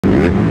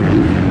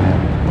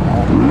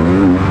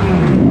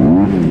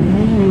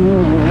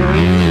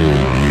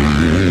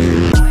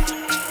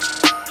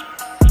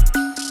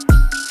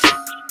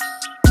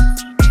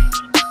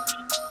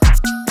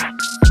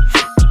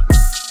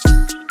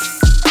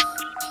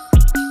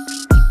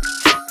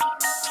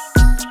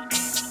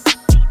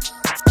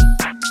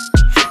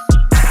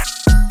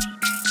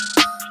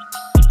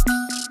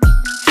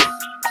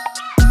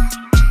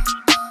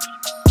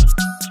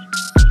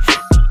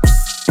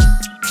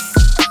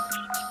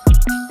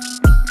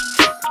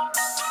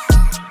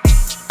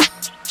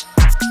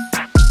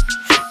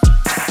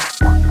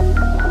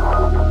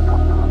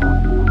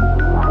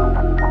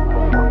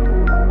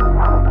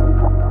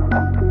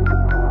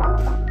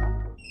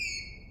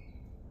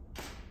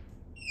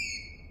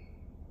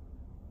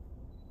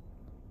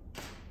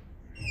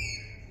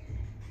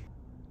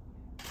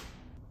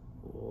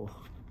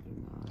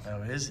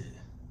How is it?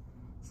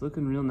 It's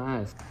looking real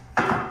nice.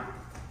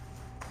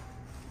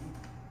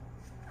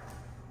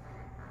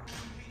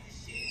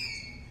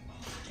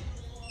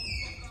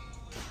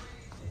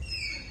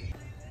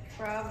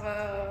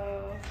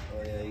 Bravo.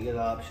 Oh yeah, you get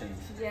options.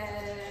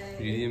 Yay.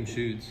 Medium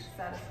shoots.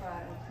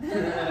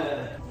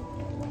 Satisfied.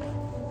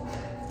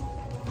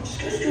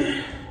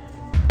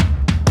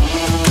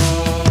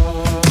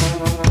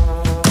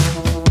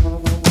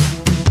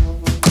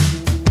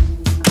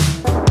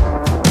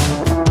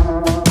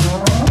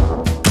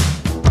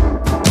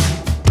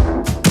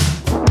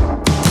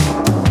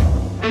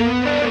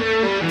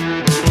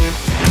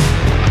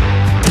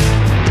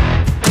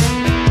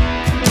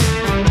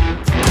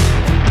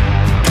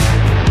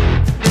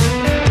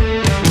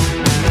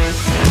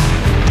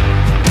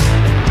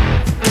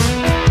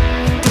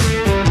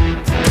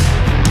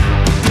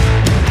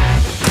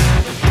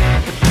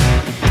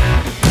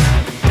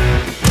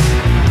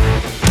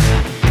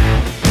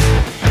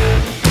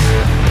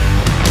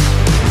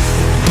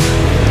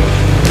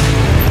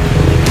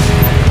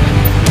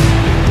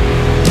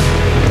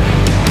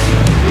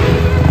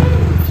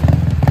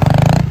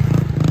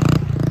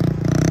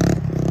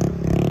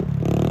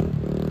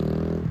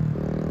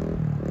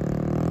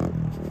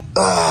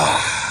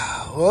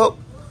 Well,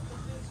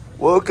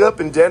 woke up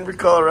in Denver,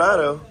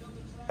 Colorado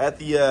at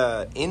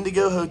the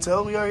Indigo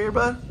Hotel. We are here,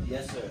 bud?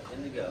 Yes, sir.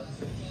 Indigo.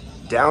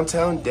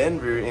 Downtown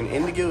Denver, and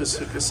Indigo has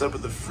hooked us up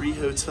with a free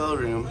hotel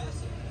room.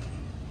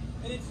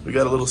 We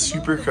got a little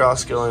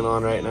Supercross going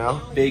on right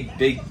now. Big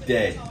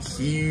day.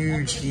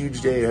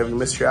 Huge day. Have you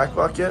missed track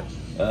walk yet?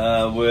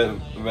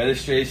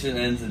 Registration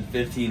ends in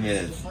 15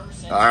 minutes.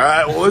 All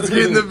right, well, let's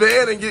get in the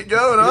van and get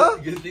going, huh?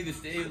 Good thing the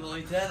stadium's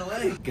only 10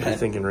 away. You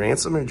thinking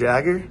Ransom or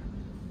Jagger?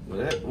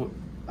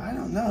 I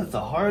don't know. It's a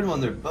hard one.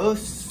 They're both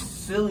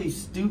silly,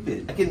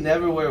 stupid. I can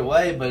never wear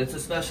white, but it's a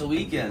special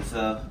weekend,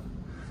 so.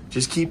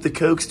 Just keep the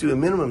cokes to a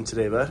minimum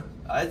today, bud.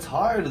 It's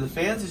hard. The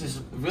fans are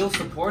just real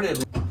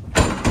supportive.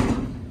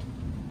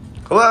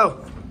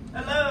 Hello.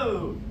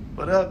 Hello.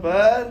 What up,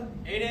 bud?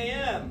 8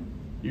 a.m.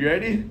 You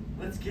ready?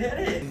 Let's get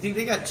it. You think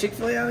they got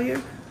Chick-fil-A out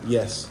here?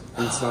 Yes.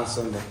 It's not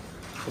Sunday.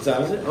 What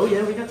time is it? Oh,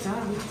 yeah, we got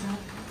time.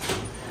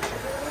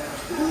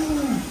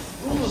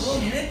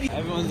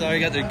 Everyone's already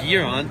got their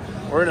gear on.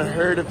 We're in a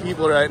herd of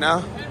people right now.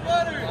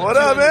 What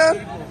up,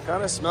 man?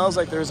 Kind of smells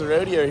like there was a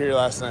rodeo here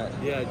last night.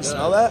 Yeah, it You does.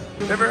 smell that?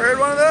 Never heard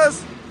one of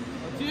those?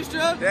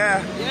 Two-stroke?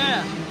 Yeah.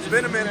 Yeah. It's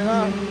been a minute,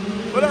 huh?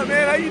 What up,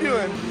 man? How you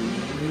doing?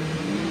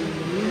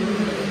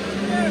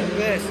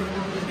 This.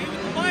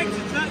 Mike's,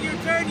 it's not your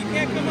turn. You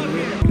can't come up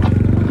here.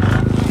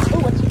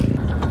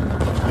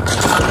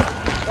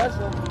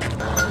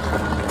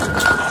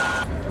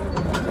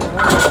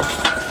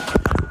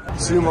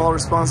 Assume all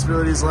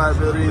responsibilities,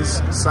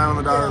 liabilities, sign on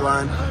the dotted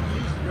line.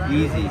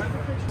 Easy.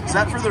 Is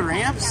that for the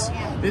ramps?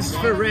 This is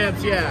for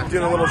ramps, yeah.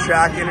 Doing a little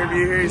track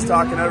interview here. He's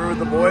talking over with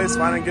the boys,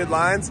 finding good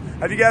lines.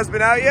 Have you guys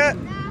been out yet?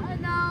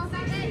 No. The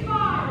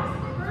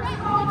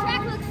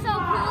track looks so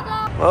cool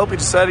though. Well, we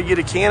decided to get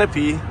a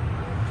canopy,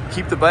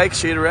 keep the bike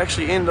shade. We're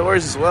actually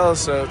indoors as well,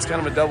 so it's kind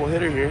of a double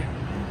hitter here.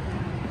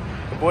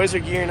 The boys are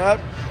gearing up.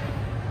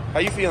 How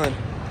you feeling?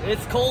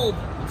 It's cold.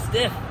 It's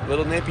stiff.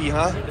 Little nippy,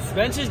 huh? The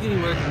suspension's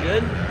getting working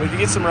good. We can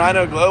get some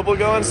Rhino Global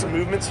going, some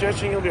movement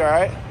stretching, you'll be all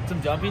right.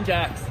 Some jumping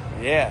jacks.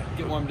 Yeah,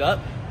 Get warmed up.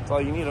 that's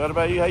all you need. What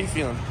about you? How you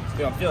feeling?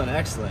 Dude, I'm feeling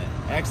excellent.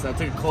 Excellent.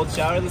 I took a cold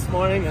shower this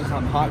morning and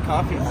some hot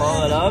coffee to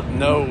follow it up.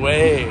 No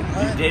way.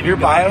 David You're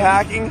Goggins.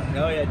 biohacking?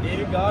 Oh yeah,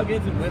 David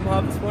Goggins and Wim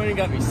Hof this morning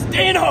got me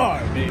staying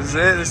hard, baby. This is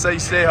it? This is how you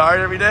stay hard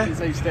every day? This is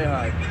how you stay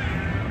hard.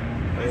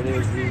 There it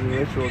is, the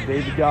ritual,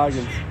 David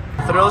Goggins.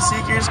 Thrill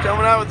Seekers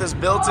coming out with this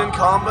built-in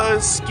combo,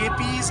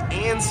 skippies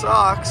and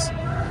socks.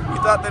 You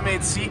thought they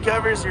made seat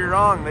covers? You're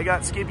wrong. They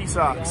got skippy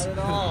socks. Got it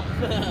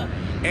all.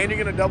 And you're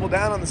gonna double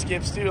down on the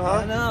skips too,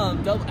 I huh?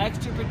 know, double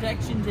extra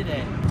protection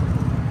today.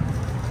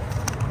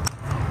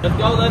 Let's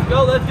go, let's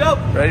go, let's go.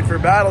 Ready for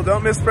battle.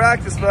 Don't miss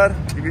practice, bud.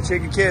 Give your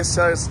chick a kiss.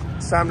 Tell us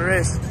it's time to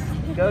race.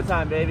 Go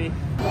time, baby.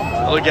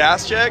 A little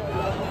gas check?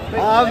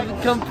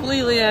 I'm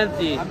completely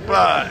empty.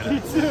 But. Me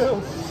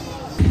too.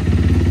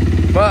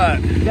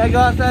 But. You gotta go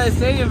outside the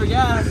stadium for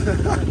gas.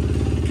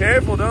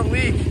 Careful, don't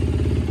leak.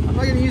 I'm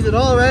not gonna use it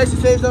all, right? She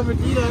saves some for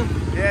Tito.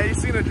 Yeah, you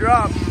seen a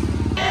drop.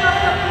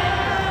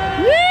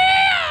 Yeah!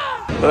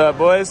 What up,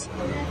 boys?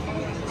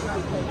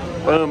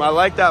 Boom, I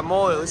like that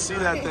mullet. Let's see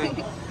that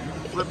thing.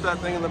 Flip that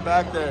thing in the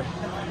back there.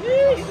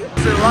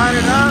 Is it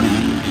lining up?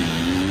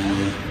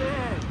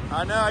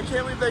 I know, I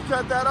can't believe they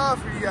cut that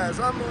off for you guys.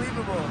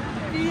 Unbelievable.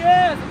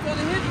 Yes, I'm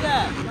gonna hit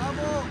that.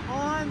 Double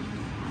on,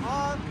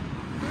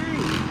 3.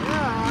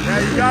 Yeah. Yeah,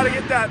 you gotta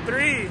get that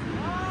 3.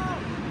 Oh,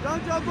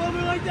 don't jump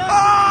over like that.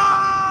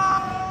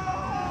 Oh!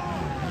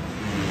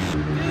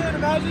 Dude,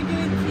 imagine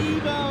getting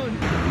T-boned.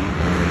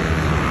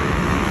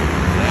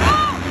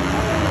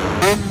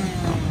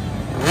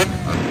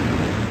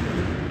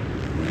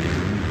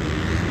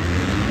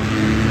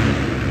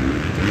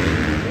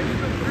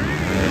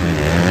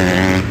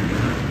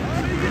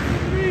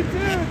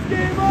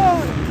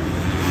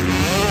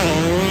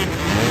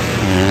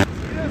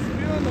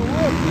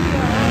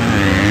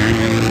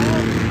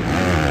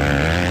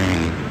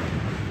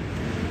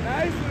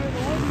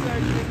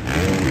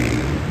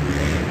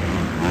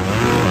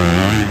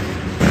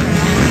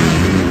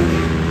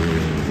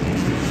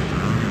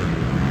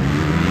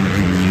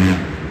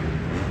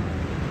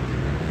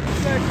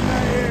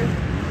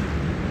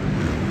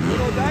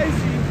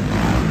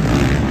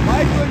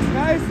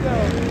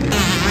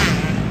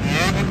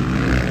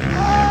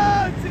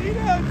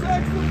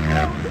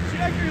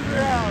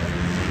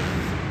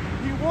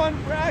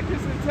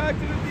 Practice and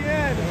tucked it at the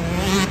end.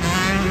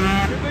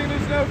 Good thing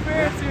there's no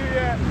fans here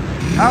yet.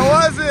 How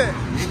was it?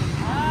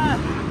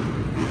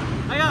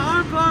 I got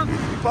arm pump.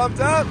 You pumped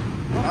up?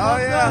 Oh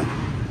yeah.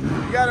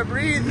 You gotta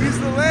breathe. Use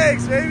the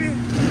legs, baby. A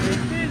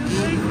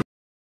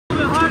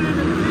bit harder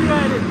than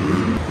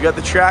freeriding. We got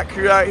the track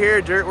crew out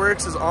here.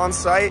 Dirtworks is on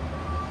site.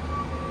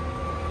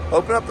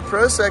 Open up the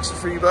pro section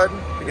for you, bud.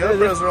 The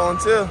GoPro's rolling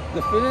too.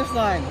 The finish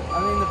line. I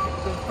mean,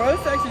 the pro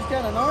section's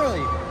kind of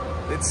gnarly.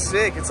 It's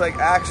sick. It's like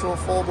actual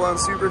full-blown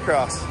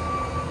supercross.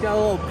 Got a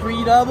little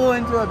pre-double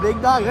into a big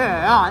dog.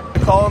 Yeah.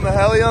 Calling the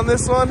heli on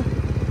this one.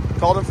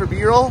 Called him for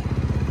B-roll.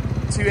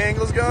 2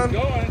 angles going.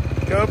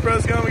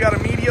 GoPro's going. We got a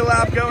media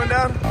lap going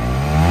down.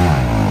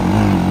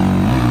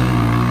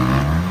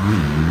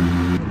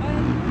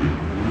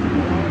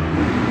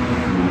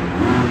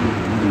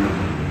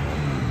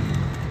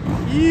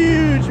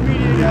 Huge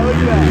media guy. Look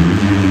at that.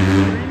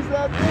 Freeze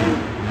that thing.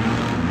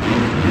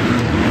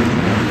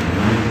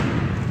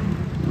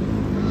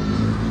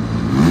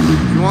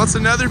 He wants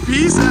another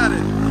piece at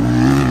it.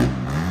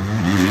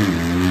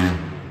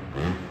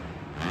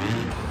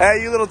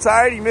 Hey, you a little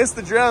tired? You missed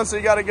the drone, so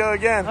you got to go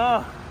again.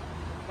 Oh,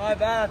 my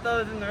bad. I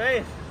thought it was in the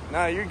race.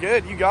 No, you're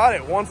good. You got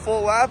it. 1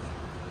 full lap.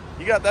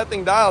 You got that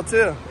thing dialed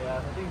too. Yeah,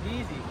 I think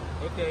easy.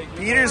 Okay.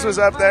 Peters was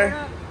up there.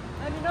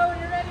 Let me know when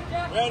you're ready,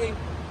 Jeff. Ready.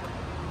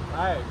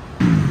 All right.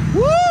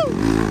 Woo!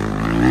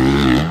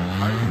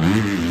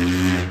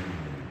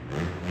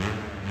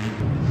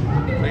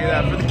 Look at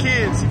that, for the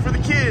kids, for the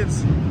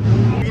kids.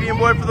 Medium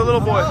boy for the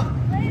little boy.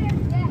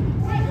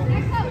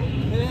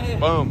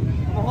 Boom.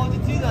 I'm gonna hold you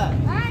to that.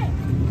 Alright,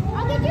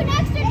 I'll get you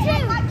next to 2. I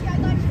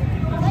got you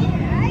later,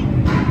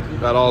 alright?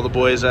 Got all the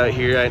boys out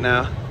here right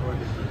now.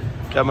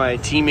 Got my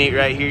teammate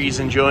right here, he's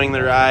enjoying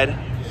the ride.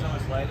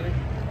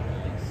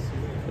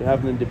 They're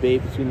having a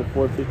debate between the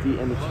 450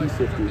 and the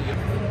 250.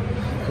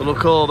 A little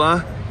cold,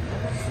 huh?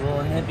 It's a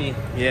little hippie.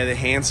 Yeah, the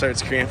hand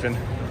starts cramping.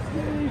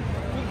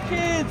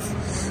 Kids.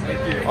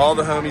 All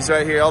the homies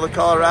right here, all the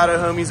Colorado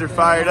homies are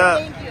fired up.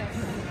 Thank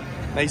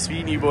you. Nice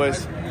meeting you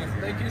boys.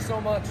 Thank you so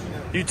much.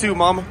 You too,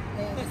 mama.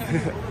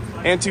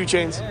 And 2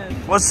 Chains.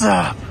 What's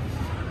up?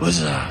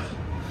 What's up?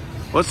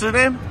 What's her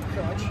name?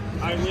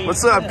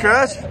 What's up,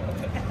 Crush?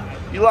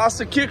 You lost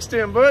the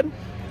kickstand, bud.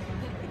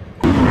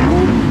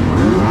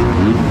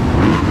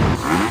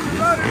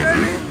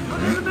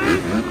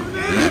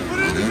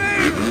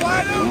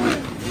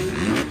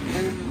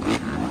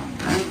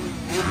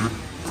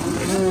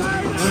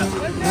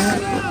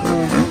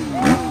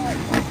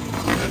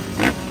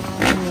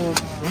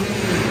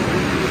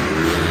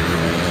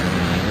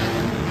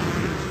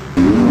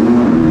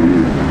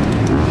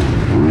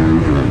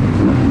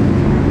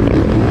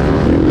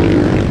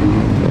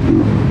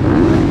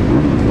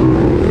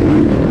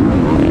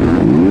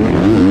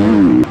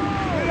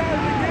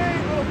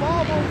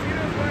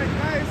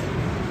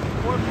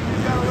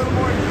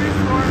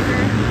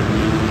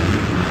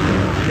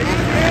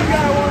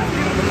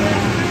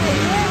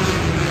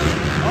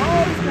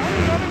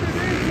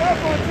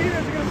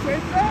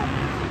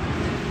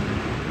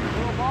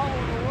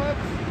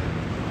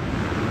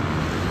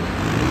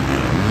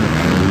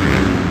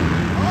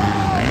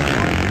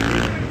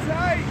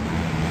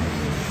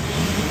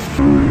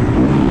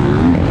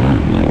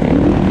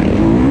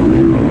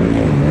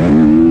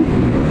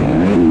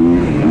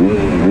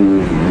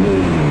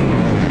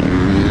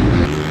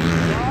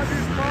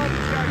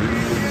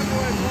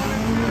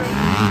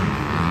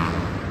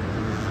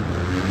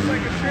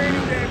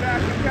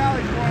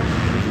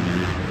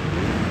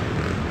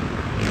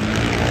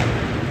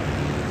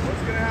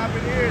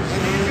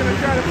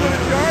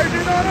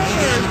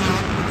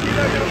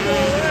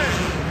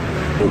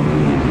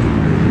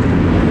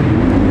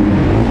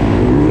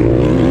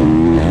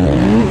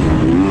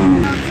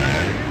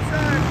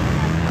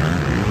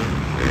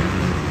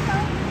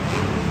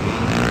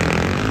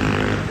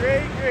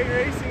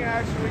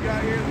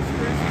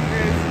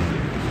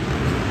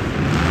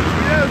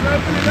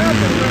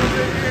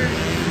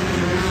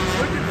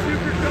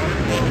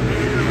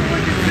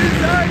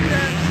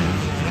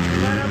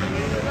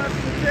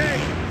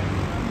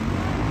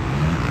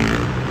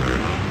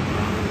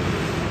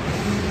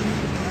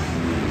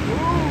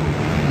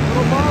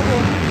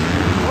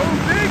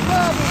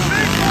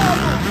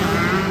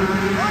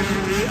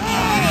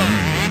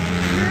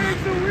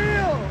 Here's the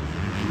wheel!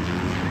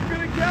 You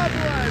could have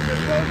capitalized.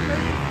 They're both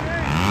making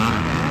straight.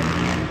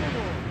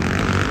 Unbelievable.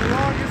 The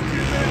longest 2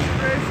 minutes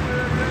race we've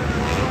ever done in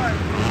our whole life.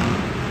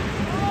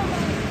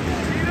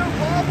 Tito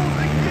bobbles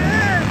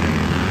again!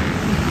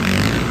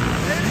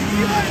 And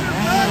Eli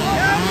does not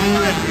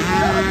capitalize. He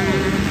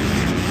doubles.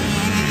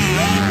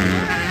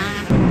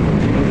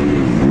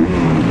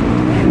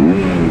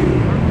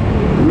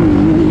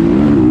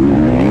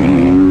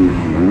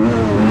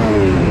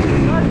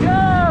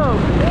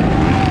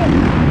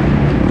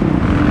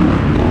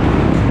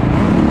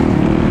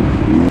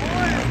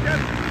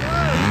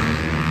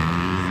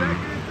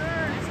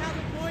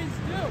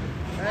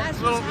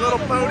 Little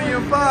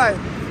podium fight.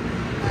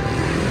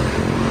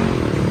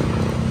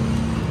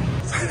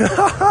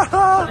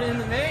 Put it in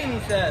the main, he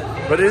said.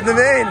 Put it in the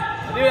main.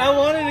 Dude, I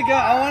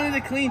wanted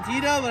to clean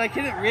Tito, but I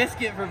couldn't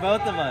risk it for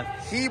both of us.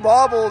 He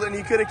bobbled and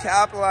he could have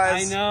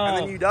capitalized. I know. And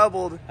then you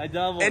doubled. I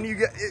doubled. And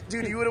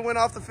dude, you would have went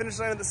off the finish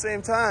line at the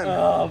same time.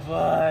 Oh,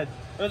 bud.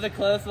 It was a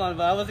close one,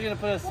 but I wasn't going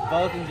to put us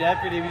both in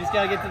jeopardy. We just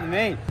got to get to the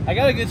main. I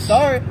got a good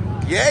start.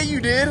 Yeah,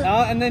 you did.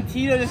 And then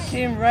Tito just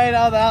came right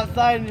out the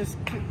outside and just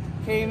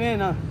came in.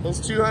 Those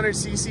 200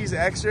 cc's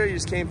extra, you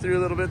just came through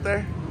a little bit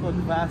there. Look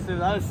faster.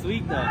 That was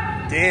sweet though.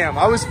 Damn,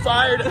 I was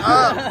fired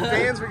up.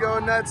 Fans were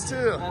going nuts too.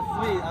 That's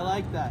sweet. I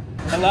like that.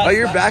 Oh,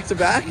 you're back to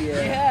back?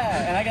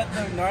 Yeah. And I got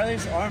the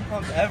gnarliest arm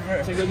pump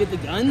ever. Should I go get the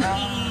gun?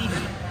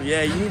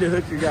 Yeah, you need to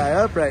hook your guy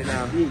up right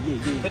now.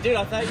 Yeah. But dude,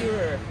 I thought you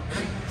were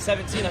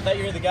 17. I thought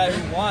you were the guy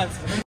who wants.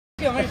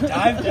 I'm gonna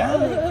dive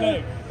down real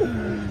quick.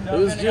 It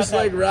was just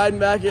like riding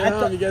back at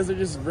home. You guys are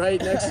just right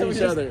next to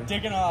each other.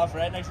 Digging off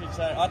right next to each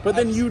other. But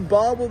then you'd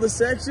bobble the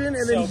section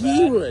and then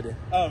he would.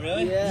 Oh,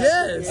 really? Yeah.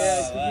 Yes.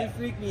 Yeah, you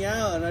freak me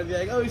out and I'd be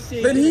like, oh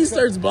shit. Then he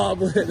starts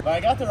bobbling. But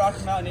I got the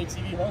Rocky Mountain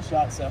ATV hole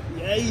shot, so.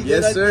 Yeah, you did.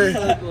 Yes,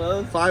 sir.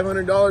 Close.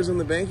 $500 on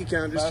the bank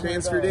account just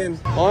transferred in.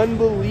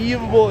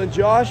 Unbelievable. And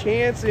Josh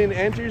Hansen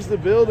enters the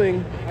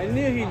building. I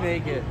knew he'd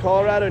make it.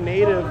 Colorado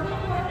native.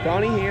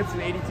 Donnie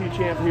Hansen, 82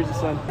 champ. Here's the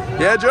sun.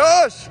 Yeah,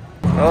 Josh.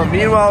 Well,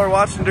 meanwhile, we're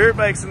watching dirt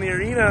bikes in the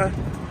arena.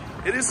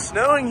 It is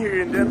snowing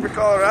here in Denver,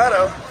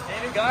 Colorado.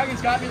 David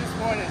Goggins got me this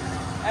morning.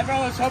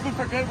 Everyone was hoping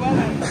for good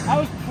weather. I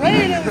was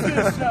praying it was going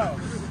to snow.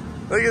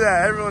 Look at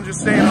that. Everyone's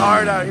just staying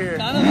hard out here.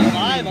 Kind of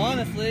alive,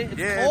 honestly.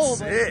 It's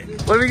cold. It's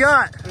sick. What do we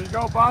got? Let's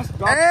go, boss.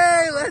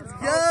 Hey, let's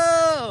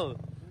go.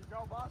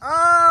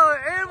 Oh,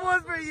 and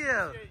one for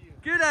you.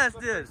 Good ass,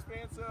 dude.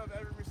 Expensive I've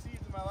ever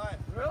received in my life.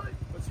 Really?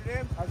 What's your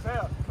name?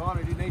 Isaiah.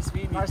 Connor, dude, nice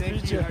meeting you. Nice to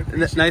meet you.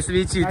 Nice to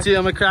meet you too.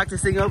 I'm gonna crack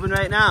this thing open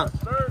right now.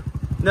 Sir.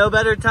 No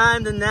better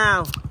time than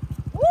now.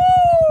 Woo!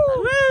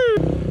 Woo!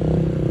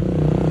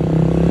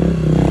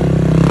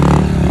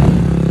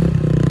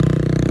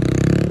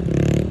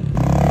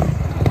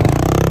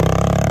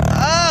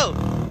 Oh!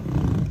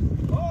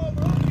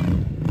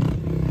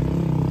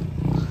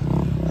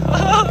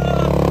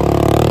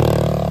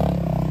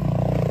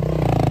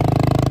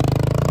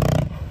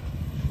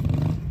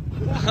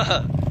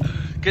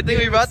 Good thing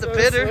we brought the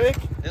pitter. Slick.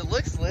 It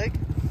looks slick.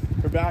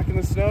 We're back in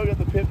the snow, got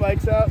the pit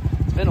bikes out.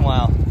 It's been a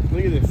while.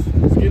 Look at this.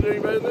 Is it any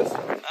better than this? I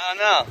don't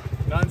know.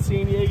 Not in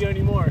San Diego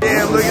anymore.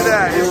 Damn, look at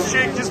that. His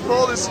chick just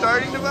pulled his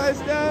starting device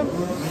down.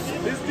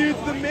 This dude's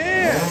the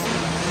man.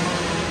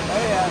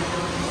 Oh, yeah.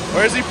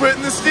 Where's he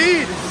putting the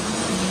steed?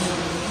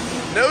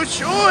 No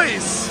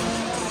choice.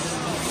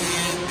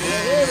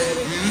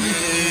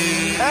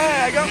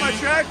 Hey, I got my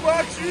track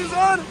box shoes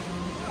on.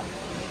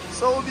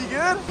 So we'll be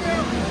good.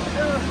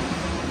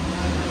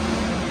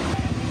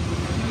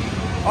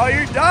 Oh,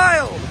 you're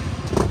dialed.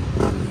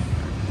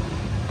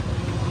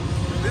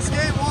 This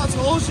game wants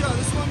hole shot.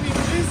 This one means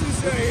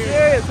business right here.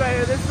 Serious right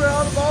here. This is for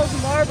all the balls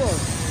and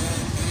marbles.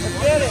 Let's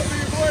get it. For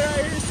your boy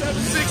right here,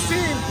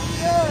 716.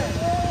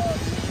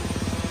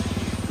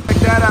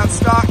 Check that out,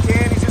 stock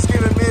can. He's just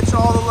giving Mitch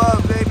all the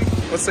love, baby.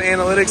 What's the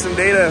analytics and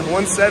data?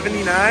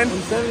 179?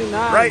 179.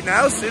 Right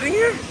now, sitting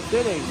here?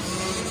 Sitting.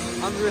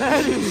 I'm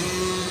ready.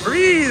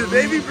 Breathe,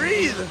 baby,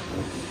 breathe.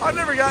 I've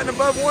never gotten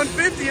above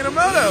 150 in a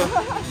moto.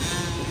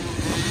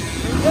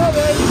 Go,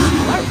 baby.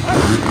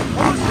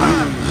 Almost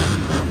time.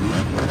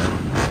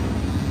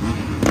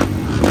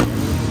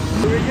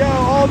 Here we go,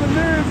 all the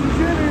nerves and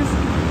jitters.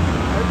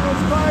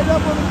 Everyone's fired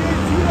up on the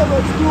game. Tito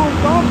looks cool and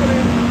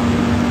confident.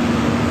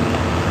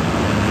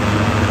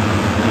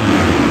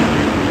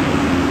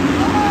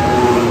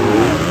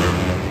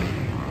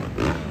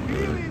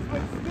 Wheelies,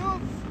 but still,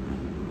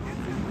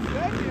 it's in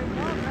second,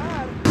 not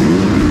bad.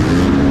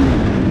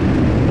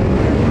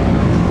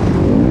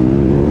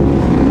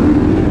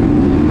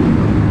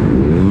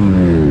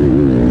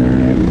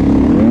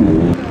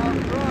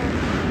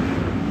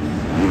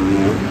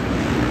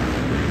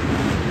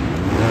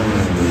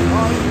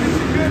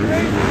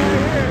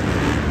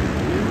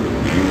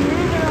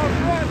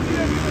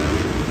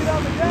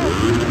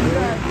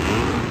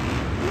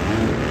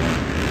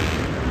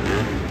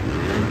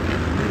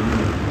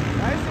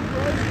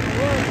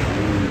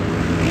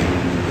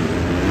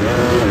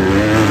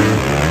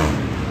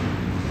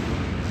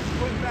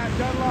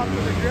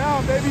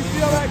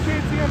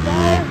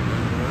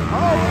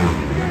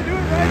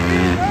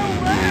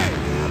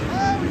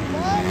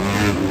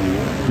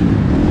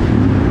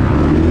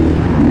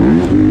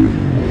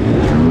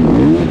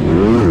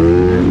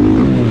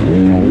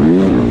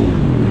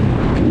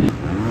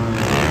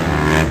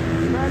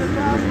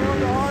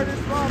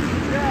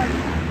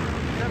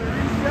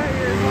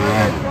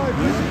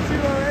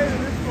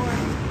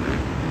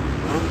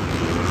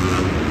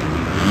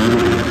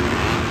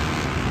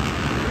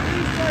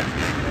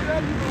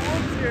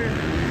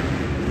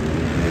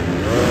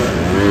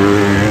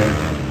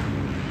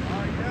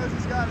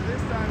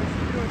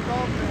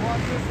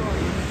 this one.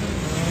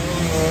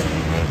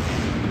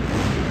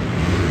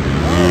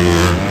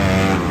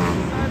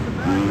 Decides to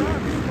back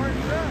off. He's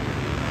marked up.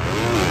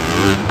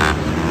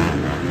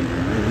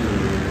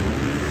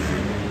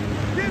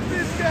 Get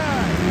this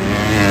guy.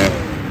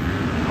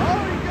 Oh,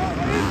 he got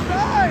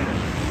inside.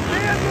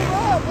 Stands him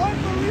up.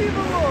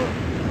 Unbelievable.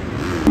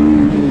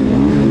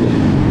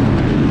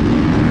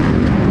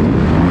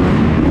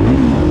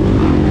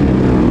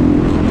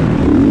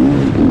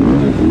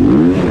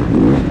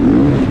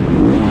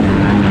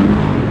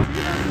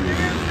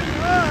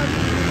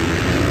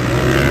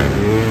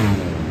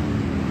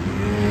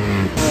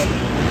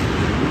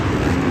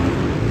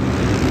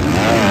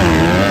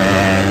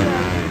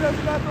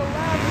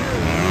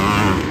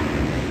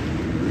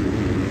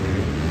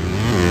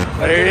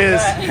 There it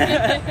is.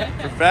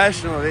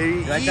 Professional, baby.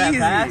 You like that Easy.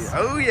 pass?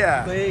 Oh,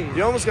 yeah. Please.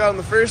 You almost got on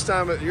the first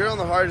time, but you're on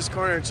the hardest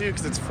corner, too,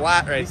 because it's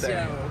flat right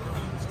there.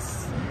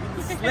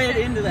 Slid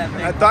into that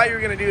thing. I thought you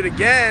were going to do it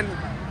again.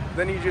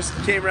 Then you just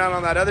came around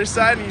on that other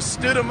side, and you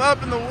stood him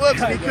up in the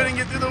whoops, and he couldn't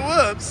get through the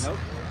whoops. Nope.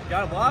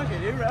 Gotta block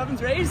it, dude.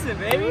 Robin's racing,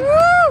 baby.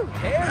 Woo!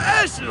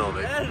 Professional,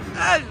 baby.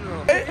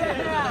 Professional.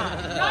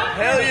 Yeah.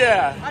 Hell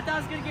yeah. I thought I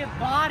was gonna get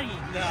bodied.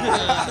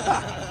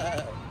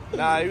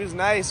 Nah, he was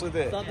nice with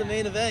it. Not the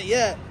main event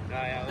yet.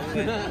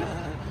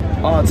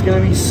 Oh, it's gonna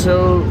be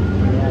so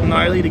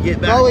gnarly to get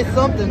back. Always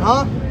something,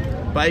 huh?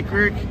 Bike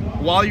work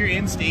while you're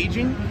in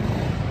staging.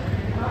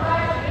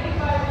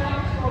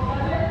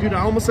 Dude,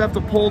 I almost have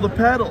to pull the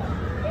pedal.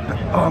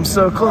 Oh, I'm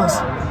so close.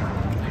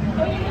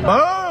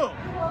 Boom!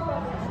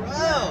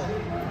 Wow.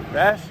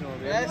 Rational,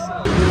 dude. This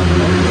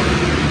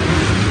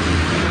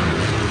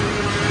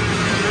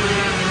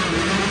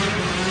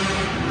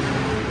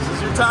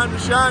is your time to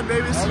shine,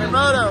 baby. This is your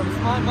moto.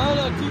 Come on,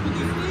 Moto.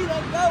 250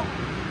 let's go.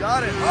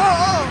 Got it.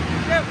 Oh!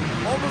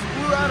 Almost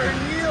blew out her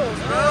heels,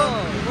 bro.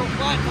 Go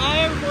flat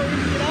tire before we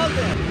can get out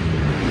there.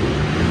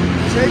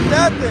 Take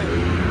that thing.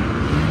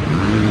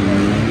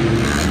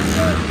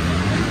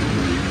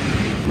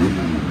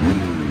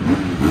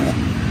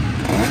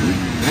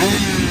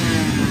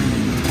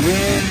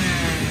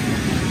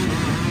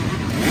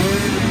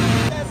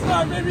 That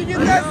start, baby, get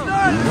that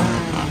start!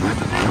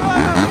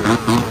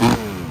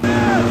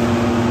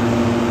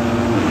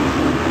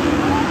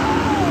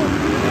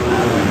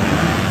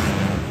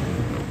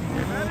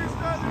 Better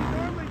start than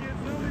normally gets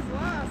nobody's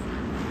last.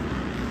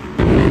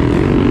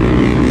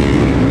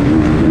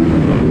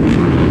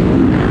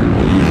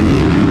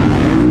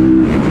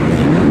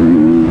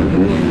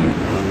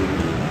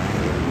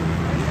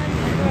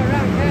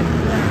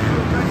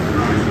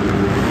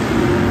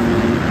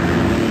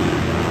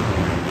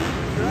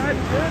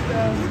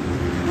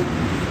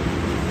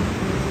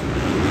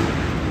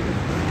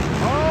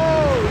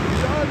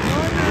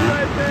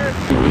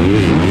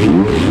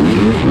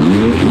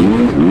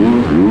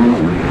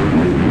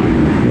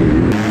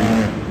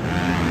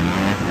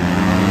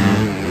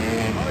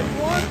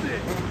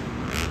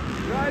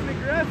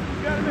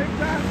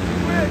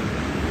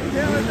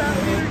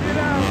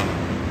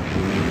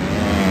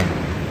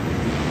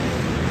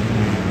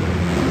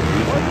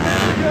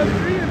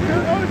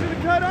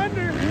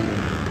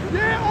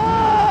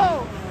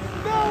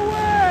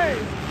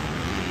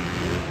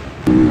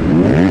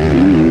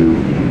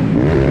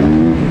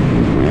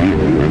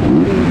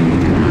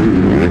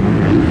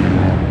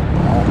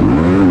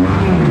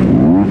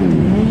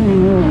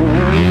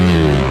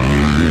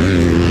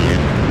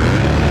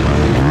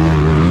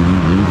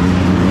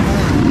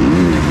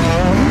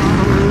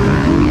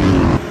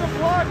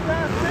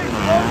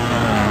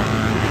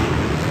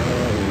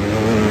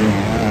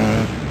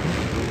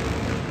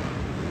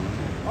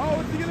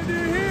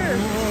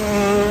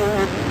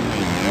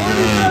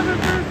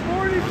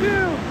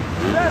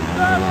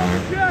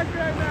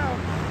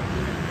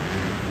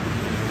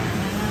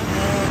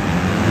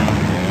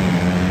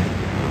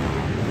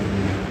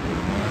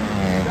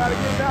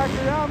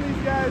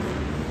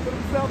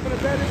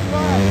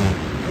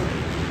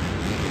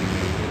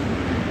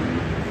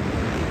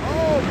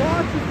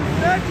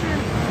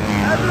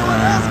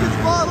 Everyone else gets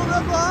bottled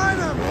up behind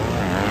him.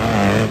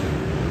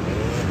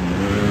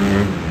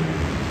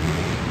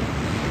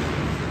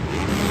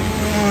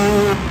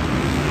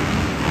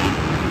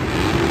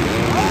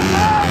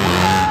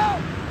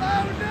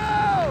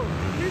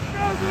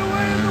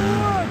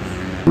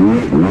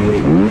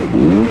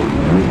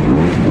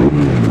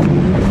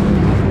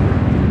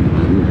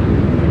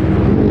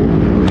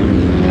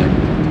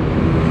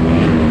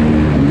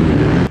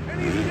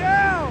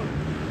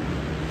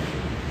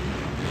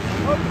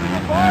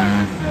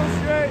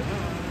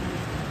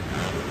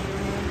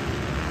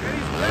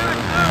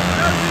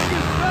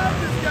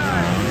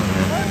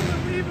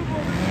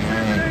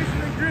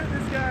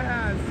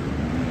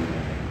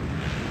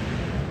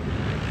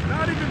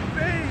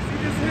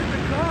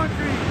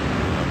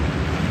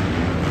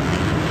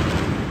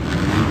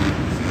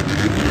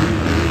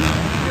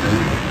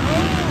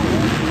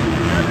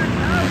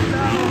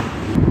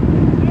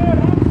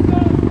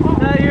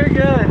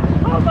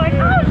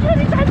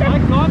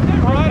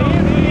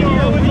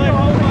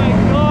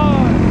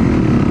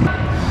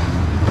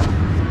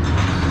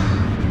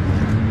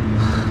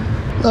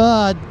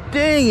 Ah,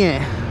 dang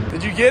it.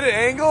 Did you get an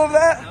angle of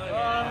that?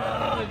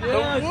 The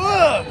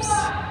whoops!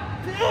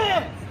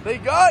 Damn. They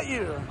got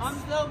you. I'm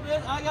so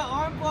big. I got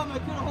arm problem. I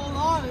couldn't hold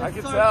on. I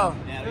could tell.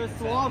 It was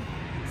swamp.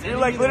 You're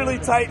like literally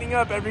tightening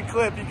up every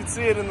clip. You can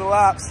see it in the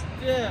laps.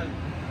 Yeah.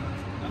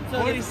 I'm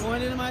so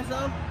disappointed in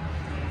myself.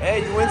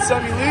 Hey, you win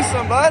some, you lose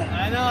some, bud.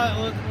 I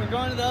know. We're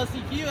going to the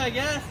LCQ, I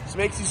guess. Just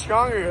makes you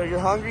stronger. You're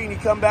hungry and you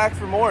come back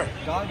for more.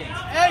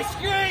 Hey,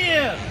 screw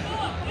you!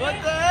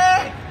 What the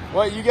heck?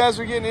 What, you guys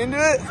were getting into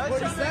it?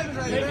 47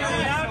 right there.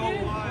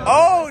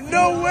 Oh,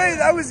 no way,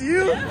 that was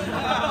you?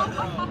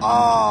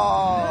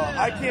 Oh,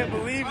 I can't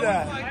believe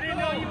that. I didn't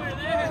know you were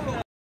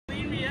there.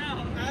 Leave me out.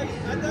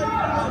 I thought you were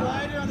going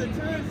wider on the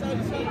turn, so I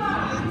just tried to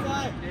keep it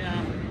inside.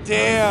 Yeah.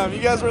 Damn, you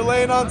guys were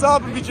laying on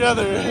top of each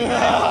other.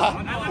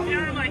 I looked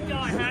here and like,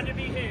 no, it had to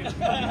be him. It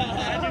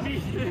had to be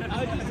him.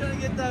 I was just trying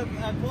to get that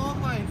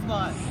qualifying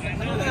spot. I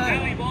know,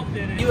 now we both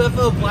did it.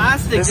 UFO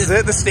plastic. This is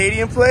it, the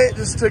stadium plate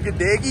just took a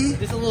diggy.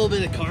 Just a little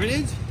bit of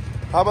carnage.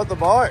 How about the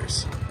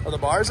bars? Are the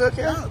bars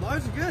okay? Yeah, the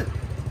bars are good.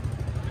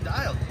 They're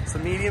dialed. It's the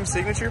medium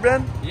signature,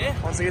 Ben? Yeah.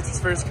 Once it gets its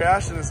first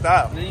crash, then it's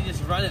dialed. And then you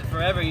just run it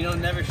forever. You don't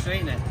never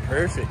straighten it.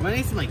 Perfect. Might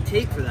need some like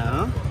tape for that,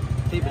 huh?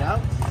 Tape it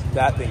out.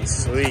 That thing's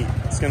sweet.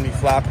 It's gonna be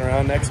flopping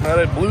around next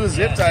moto. Blue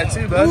zip tie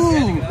too, bud.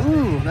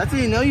 Ooh, that's how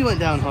you know you went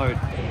down hard.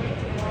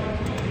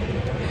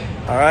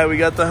 All right, we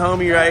got the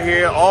homie right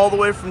here, all the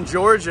way from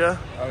Georgia.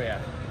 Oh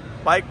yeah.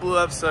 Bike blew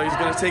up, so he's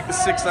gonna take the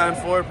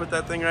 694, put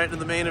that thing right into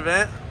the main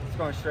event. It's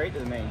going straight to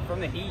the main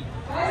from the heat.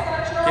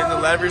 Getting the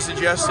levers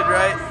adjusted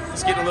right.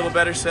 It's getting a little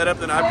better setup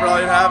than I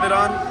probably have it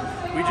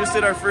on. We just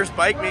did our first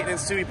bike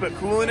maintenance too. We put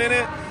coolant in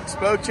it,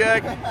 spoke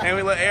check, and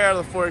we let air out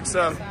of the fork.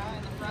 So,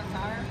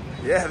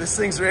 yeah, this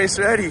thing's race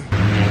ready. There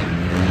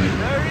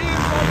he is,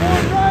 my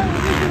boy Brian.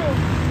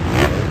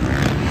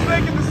 He's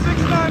making the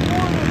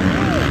 694 look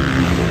good.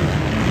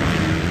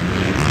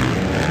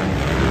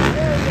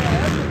 There you go.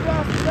 That's the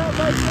fastest that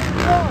bike's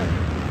ever gone.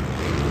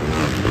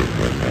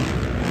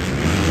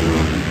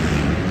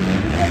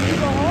 He's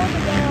a Honda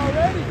guy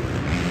already.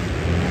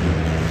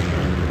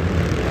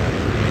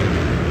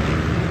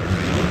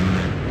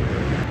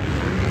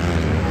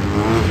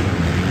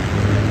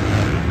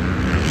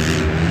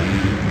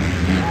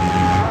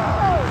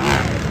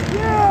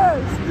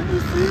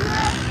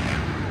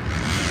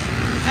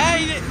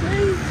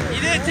 You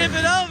didn't tip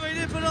it over, you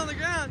didn't put it on the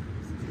ground.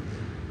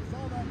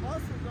 Saw that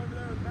muscles over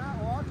there with Matt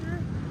Walker.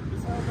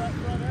 Just held that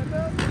front end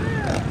up.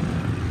 Yeah.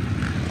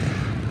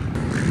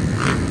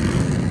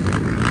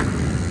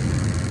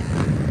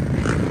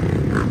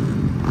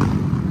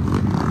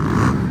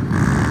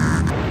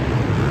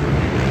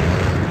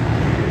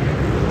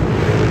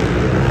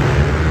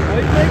 Oh,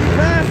 he's making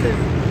passes.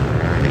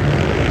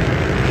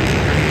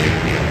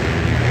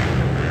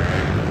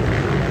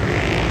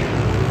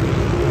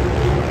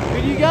 Who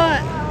do you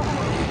got?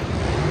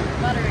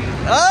 Buttery.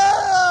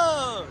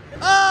 Oh!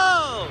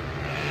 Oh!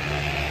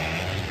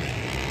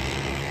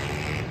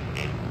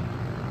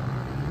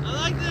 I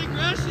like the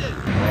aggression.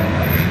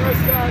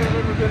 First time I've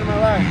ever been in my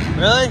life.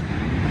 Really?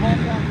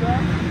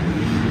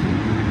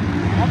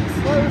 I'm the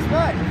slowest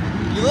bike.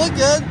 You look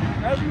good.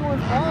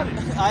 Everyone's on it.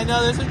 I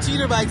know, there's some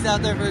cheater bikes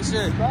out there for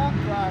sure. Stop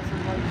class is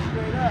like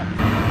straight up.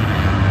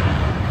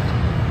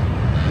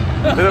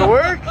 Did it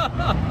work?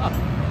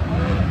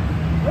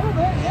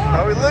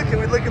 How are we looking?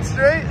 We looking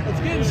straight? It's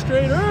getting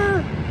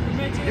straighter.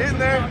 Getting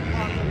there.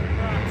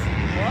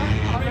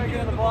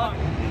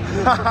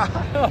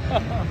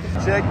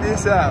 Check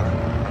this out.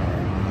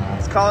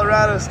 It's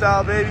Colorado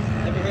style, baby.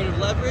 Ever heard of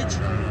leverage?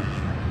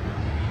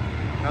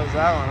 That was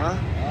that one, huh?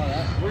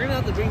 We're gonna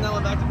have to bring that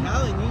one back to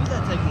Cali and use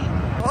that technique.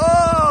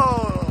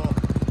 Oh!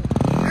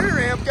 You're a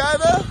ramp guy,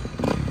 though?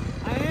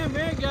 I am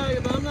air guy,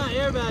 but I'm not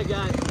airbag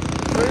guy.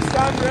 First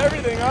time for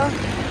everything, huh?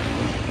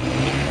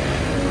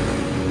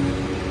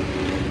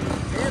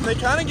 Man, they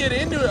kind of get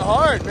into it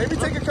hard. Maybe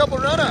take a couple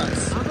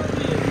run-ups.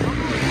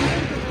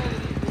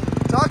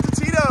 Talk to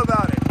Tito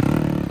about it.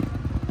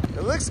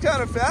 It looks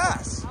kind of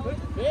fast. Looks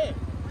big.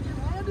 When you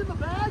land in the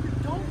bag,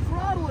 don't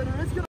throttle it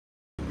or it's gonna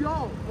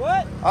go.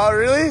 What? Oh,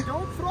 really?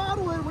 Don't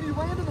throttle it when you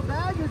land in the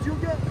baggage, you'll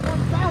get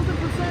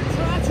 1000%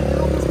 traction.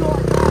 It'll just go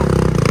like that.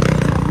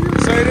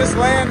 So you just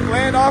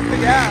land off the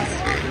gas.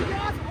 Off the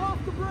gas, off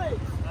the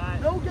brakes. Right.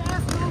 No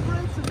gas, no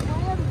brakes, and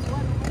land and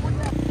let it go like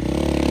that.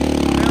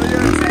 Hell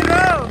yeah,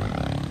 Tito!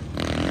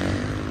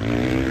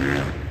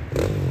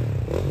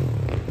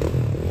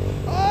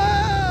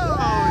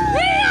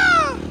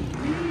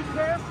 Be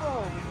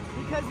careful,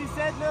 because you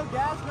said no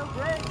gas, no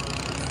brakes.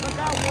 But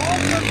that wall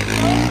comes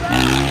so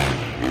fast.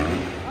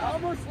 I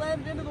almost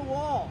slammed into the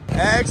wall.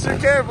 Extra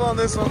careful on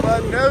this one,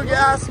 bud. No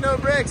gas, no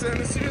brakes. And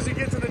as soon as you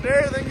get to the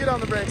dirt, then get on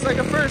the brakes. Like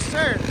a first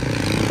turn.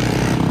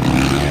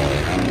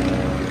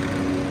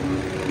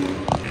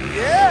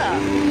 Yeah.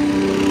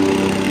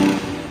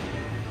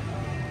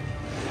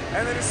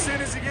 And then as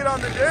soon as you get on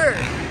the dirt.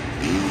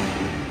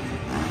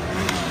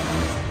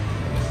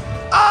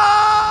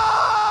 Oh!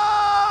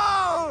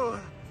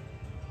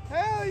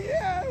 Hell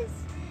yes!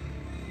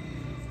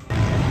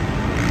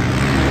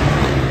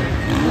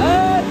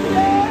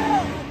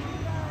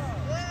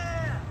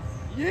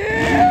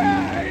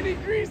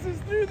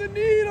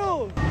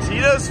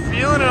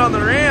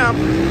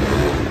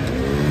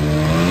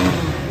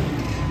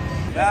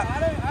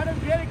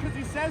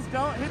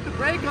 don't hit the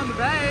brake on the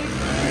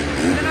base,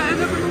 and then I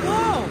end up in the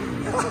wall.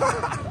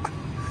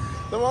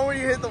 The one where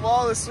you hit the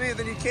wall was sweet,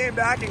 then you came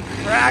back and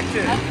cracked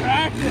it. I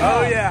cracked it.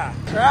 Oh yeah,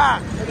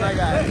 cracked. My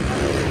guy.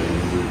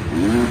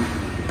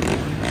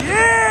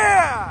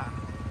 Yeah!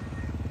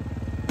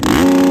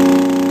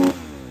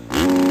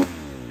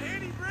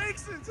 And he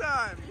brakes in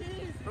time.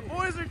 The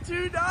boys are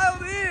too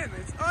dialed in.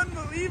 It's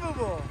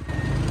unbelievable.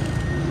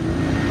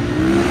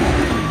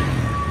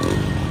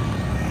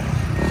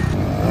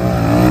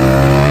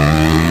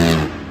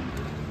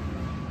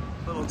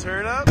 Little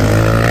turn up.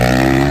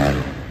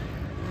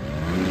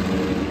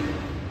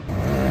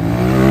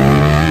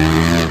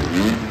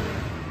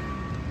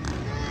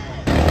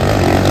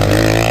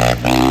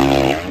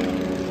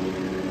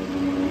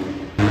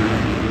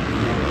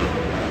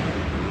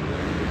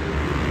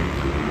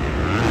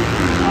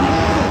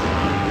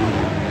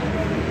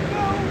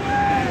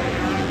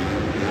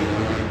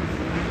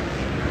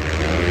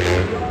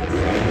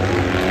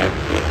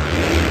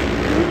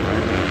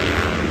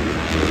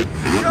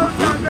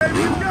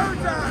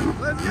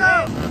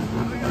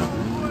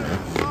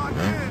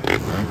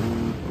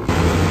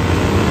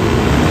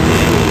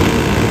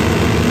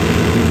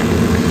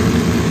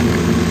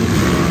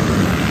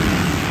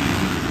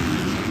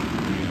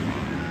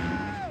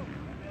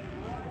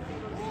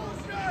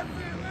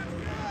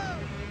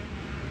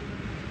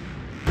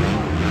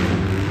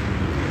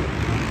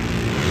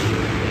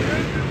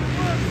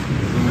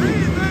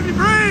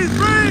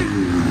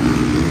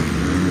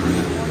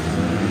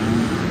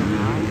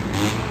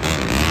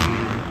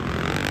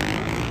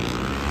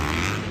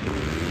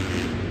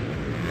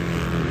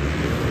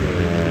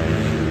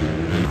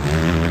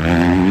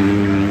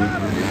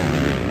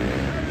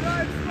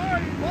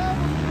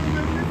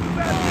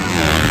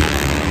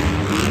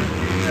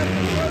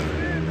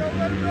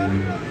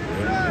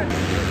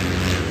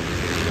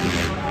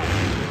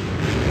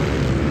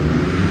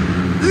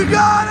 You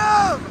got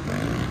him!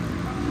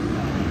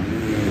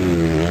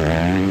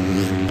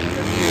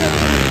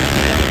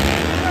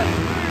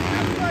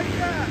 Just like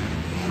that.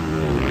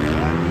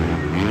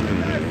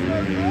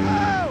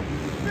 Oh,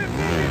 15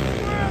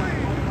 swirly.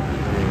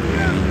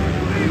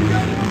 Please go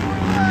one more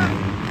lap.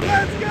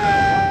 Let's go!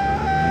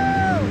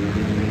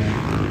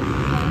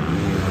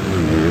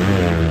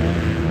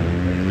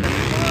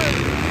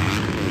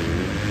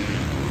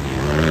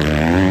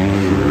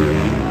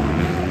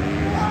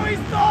 Oh, he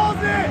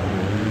stalls it!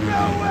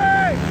 No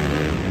way!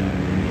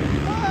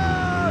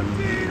 Oh,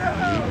 Tito!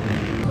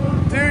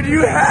 Dude,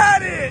 you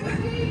had it!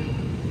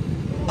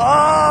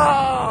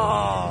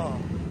 Oh!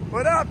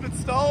 What up? It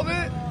stalled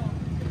it?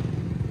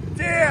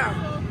 Damn!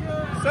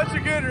 Such a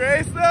good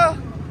race, though.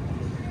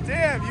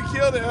 Damn, you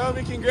killed it,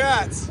 homie.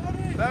 Congrats.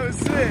 That was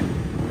sick.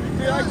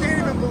 Dude, I can't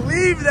even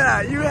believe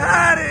that. You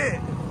had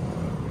it!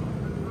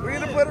 We're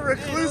gonna put a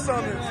recluse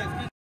on this.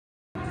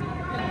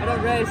 I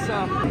don't race, so. You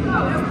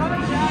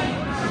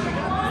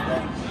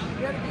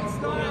had a good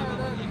start, and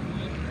then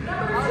I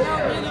don't know,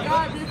 me and the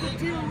guy did it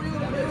too. We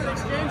would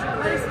exchange of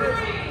places.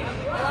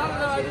 And I don't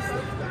know,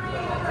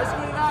 I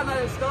scooted out and I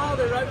installed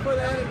it right before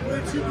the end and blew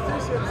 2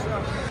 positions. So.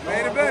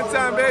 Main event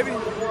time, baby.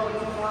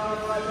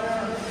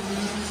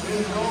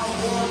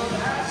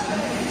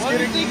 What are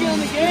you thinking on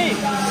the game?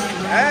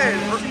 Hey,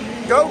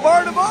 go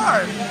bar to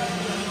bar.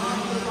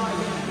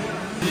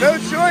 No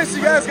choice,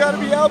 you guys gotta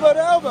be elbow to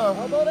elbow.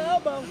 Elbow to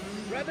elbow.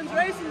 Revan's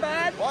racing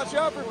bad. Watch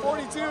out for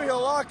 42,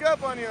 he'll lock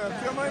up on you.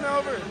 Come on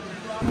over.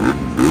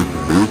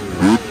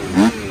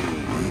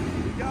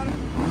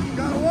 You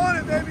gotta want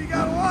it, baby, you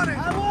gotta want it.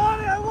 I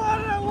want it, I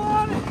want it, I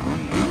want it.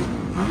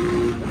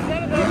 Let's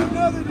get it, baby.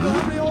 Another deal.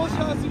 How many hole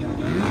shots are you gonna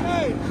get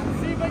today? Let's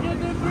see if I get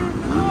this through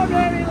some more,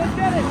 baby. Let's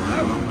get it.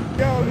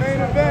 Yo,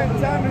 main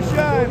event, time to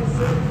shine.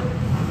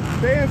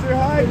 Fans are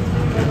hyped.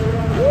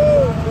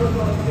 Woo!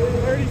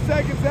 30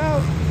 seconds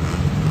out.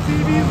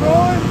 TV's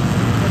rolling.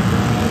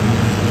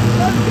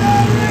 Let's go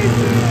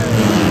racing!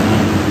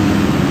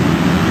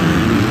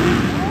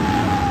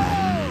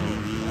 Oh!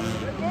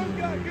 They both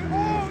got good.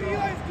 Oh,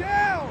 Eli's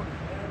down!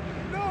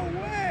 No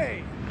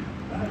way!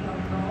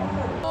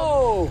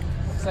 Oh!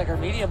 Looks like our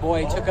medium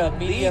boy took a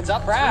medium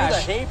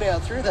crash. Through the hay bale,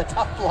 through the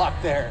top block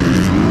there.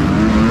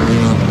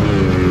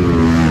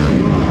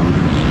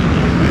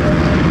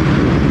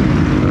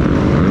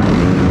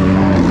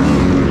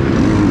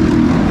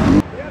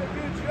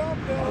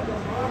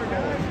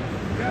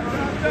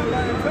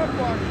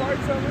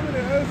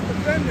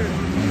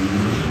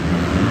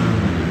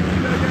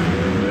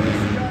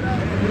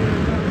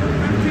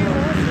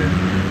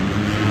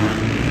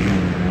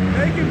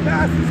 Making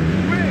passes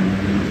quick.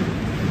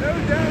 No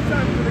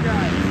downtime for the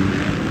guy.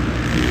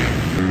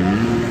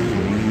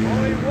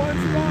 Only one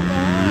spot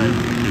behind.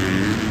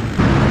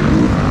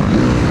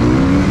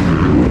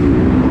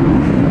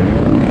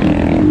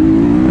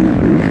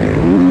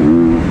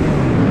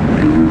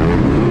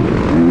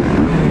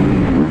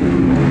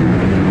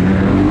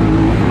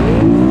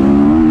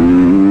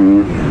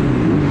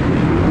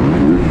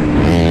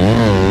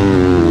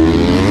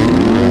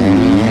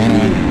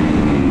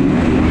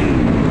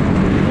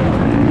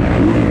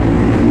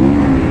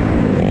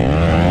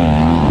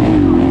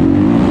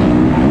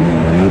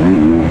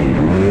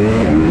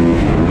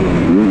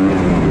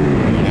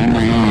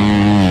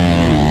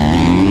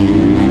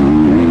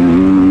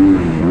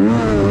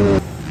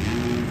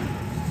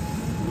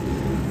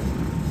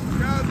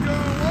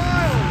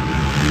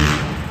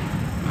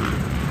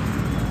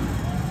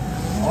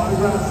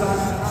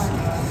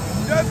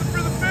 Does it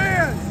for the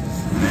fans.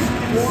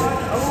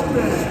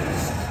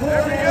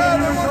 There we go.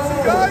 Everyone wants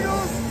some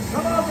goggles.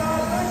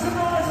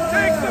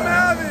 Take some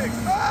Havoc.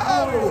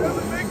 Oh, he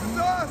doesn't make the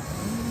toss.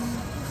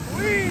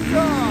 Clean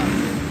toss.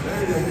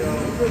 There you go.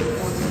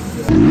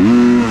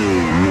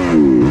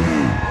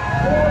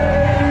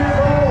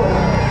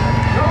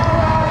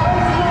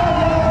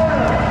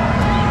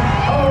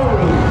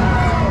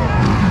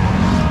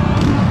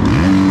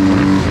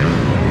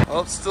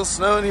 Well, it's still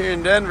snowing here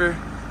in Denver.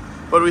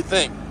 What do we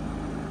think?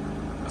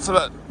 That's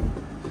about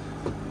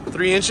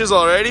 3 inches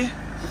already.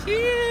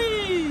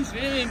 Jeez, we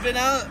haven't been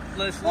out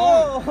this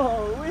long.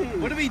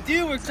 What do we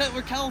do? We're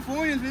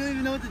Californians. We don't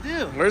even know what to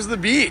do. Where's the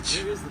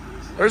beach?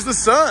 Where's the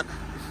sun?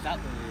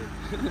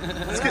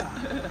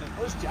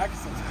 Where's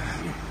Jackson's?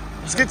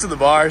 Let's get to the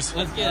bars.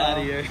 Let's get out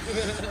of here.